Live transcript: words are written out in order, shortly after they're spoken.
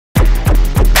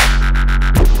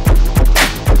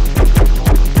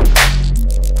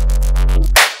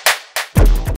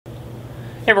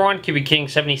Hey everyone,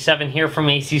 QBKing77 here from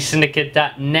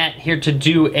ACSYndicate.net, here to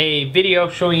do a video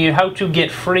showing you how to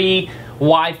get free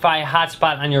Wi-Fi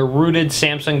hotspot on your rooted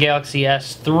Samsung Galaxy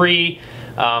S3.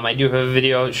 I do have a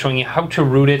video showing you how to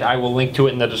root it. I will link to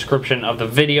it in the description of the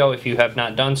video if you have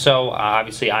not done so.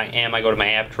 Obviously I go to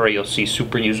my app drawer, you'll see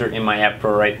super user in my app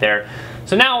drawer right there.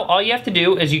 So now all you have to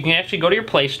do is you can actually go to your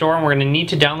Play Store, and we're going to need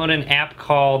to download an app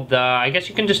called, I guess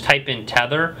you can just type in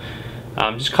Tether.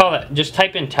 Just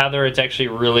type in Tether. It's actually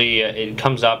really, it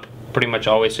comes up pretty much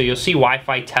always. So you'll see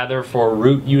Wi-Fi Tether for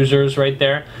root users right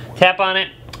there. Tap on it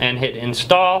and hit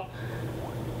install.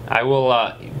 I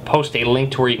will post a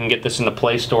link to where you can get this in the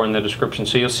Play Store in the description.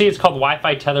 So you'll see it's called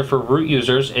Wi-Fi Tether for root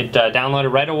users. It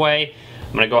downloaded right away.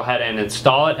 I'm going to go ahead and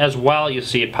install it as well. You'll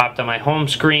see it popped on my home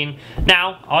screen.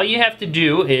 Now, all you have to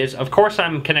do is, of course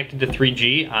I'm connected to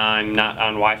 3G. I'm not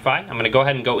on Wi-Fi. I'm going to go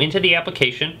ahead and go into the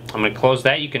application. I'm going to close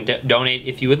that. You can donate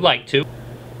if you would like to.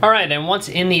 Alright, and once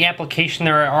in the application,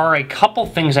 there are a couple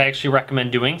things I actually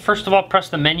recommend doing. First of all, press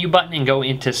the menu button and go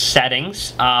into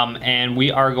settings. And we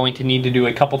are going to need to do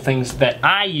a couple things that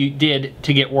I did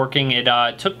to get working. It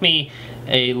took me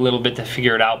a little bit to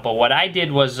figure it out, but what I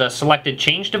did was selected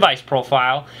change device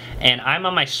profile, and I'm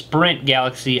on my Sprint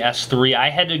Galaxy S3.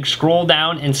 I had to scroll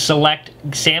down and select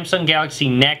Samsung Galaxy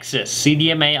Nexus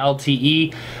CDMA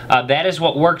LTE. That is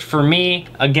what worked for me.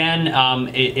 Again,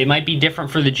 it might be different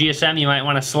for the GSM. You might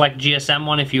want to select GSM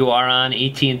one if you are on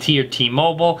AT&T or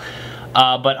T-Mobile.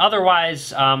 But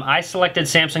otherwise, I selected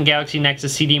Samsung Galaxy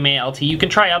Nexus CDMA LTE. You can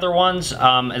try other ones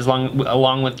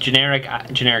along with generic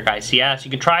ICS.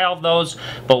 You can try all of those,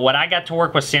 but what I got to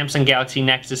work was Samsung Galaxy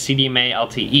Nexus CDMA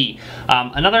LTE.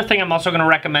 Another thing I'm also going to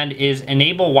recommend is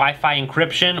enable Wi-Fi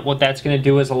encryption. What that's going to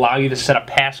do is allow you to set a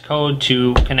passcode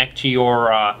to connect to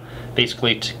your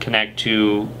basically to connect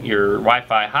to your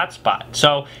Wi-Fi hotspot.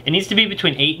 So it needs to be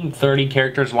between 8 and 30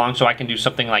 characters long, so I can do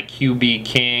something like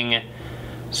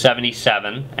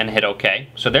QBKing77 and hit OK.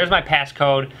 So there's my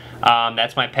passcode.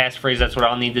 That's my passphrase. That's what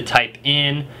I'll need to type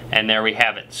in, and there we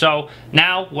have it. So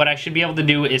now what I should be able to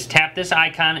do is tap this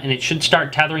icon, and it should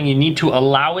start tethering. You need to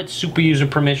allow it super user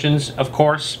permissions, of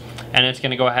course, and it's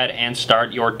going to go ahead and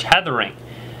start your tethering.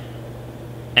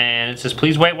 And it says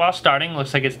please wait while starting.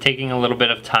 Looks like it's taking a little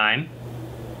bit of time,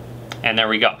 and there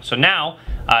we go. So now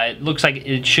it looks like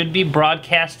it should be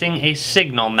broadcasting a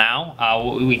signal now.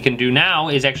 What we can do now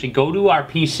is actually go to our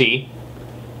PC.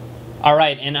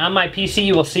 Alright, and on my PC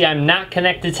you will see I'm not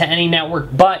connected to any network,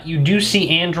 but you do see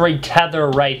Android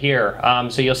Tether right here.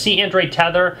 So you'll see Android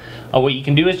Tether. What you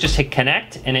can do is just hit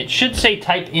connect, and it should say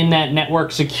type in that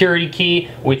network security key,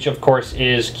 which of course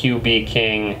is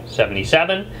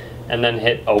QBKing77, and then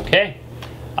hit OK.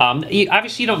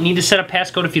 Obviously you don't need to set a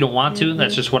passcode if you don't want to.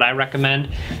 That's just what I recommend.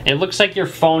 It looks like your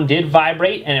phone did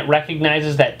vibrate, and it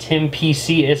recognizes that Tim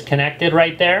PC is connected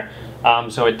right there.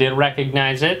 So it did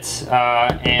recognize it,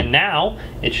 and now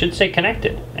it should say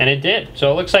connected, and it did.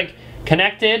 So it looks like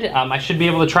connected. I should be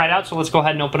able to try it out, so let's go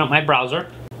ahead and open up my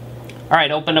browser.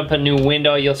 Alright, open up a new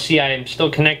window. You'll see I am still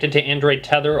connected to Android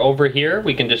Tether over here.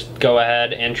 We can just go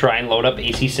ahead and try and load up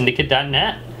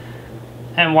ACSYndicate.net.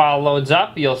 And while it loads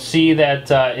up, you'll see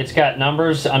that it's got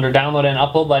numbers under download and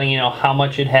upload, letting you know how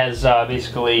much it has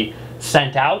basically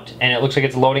sent out, and it looks like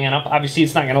it's loading on up. Obviously,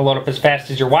 it's not going to load up as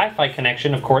fast as your Wi-Fi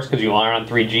connection, of course, because you are on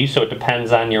 3G, so it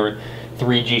depends on your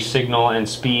 3G signal and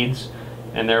speeds.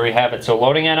 And there we have it. So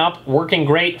loading on up, working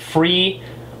great, free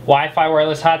Wi-Fi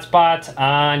wireless hotspot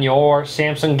on your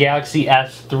Samsung Galaxy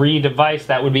S3 device.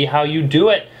 That would be how you do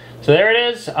it. So there it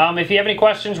is. If you have any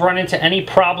questions, run into any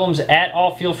problems at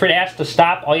all, feel free to ask to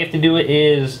stop. All you have to do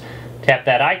is tap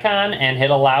that icon and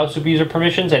hit allow super user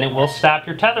permissions, and it will stop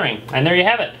your tethering. And there you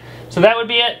have it. So that would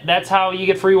be it. That's how you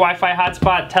get free Wi-Fi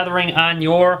hotspot tethering on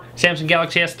your Samsung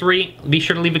Galaxy S3. Be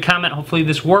sure to leave a comment. Hopefully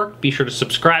this worked. Be sure to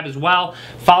subscribe as well.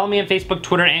 Follow me on Facebook,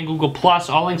 Twitter, and Google+.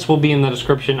 All links will be in the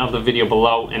description of the video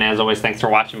below. And as always, thanks for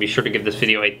watching. Be sure to give this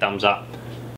video a thumbs up.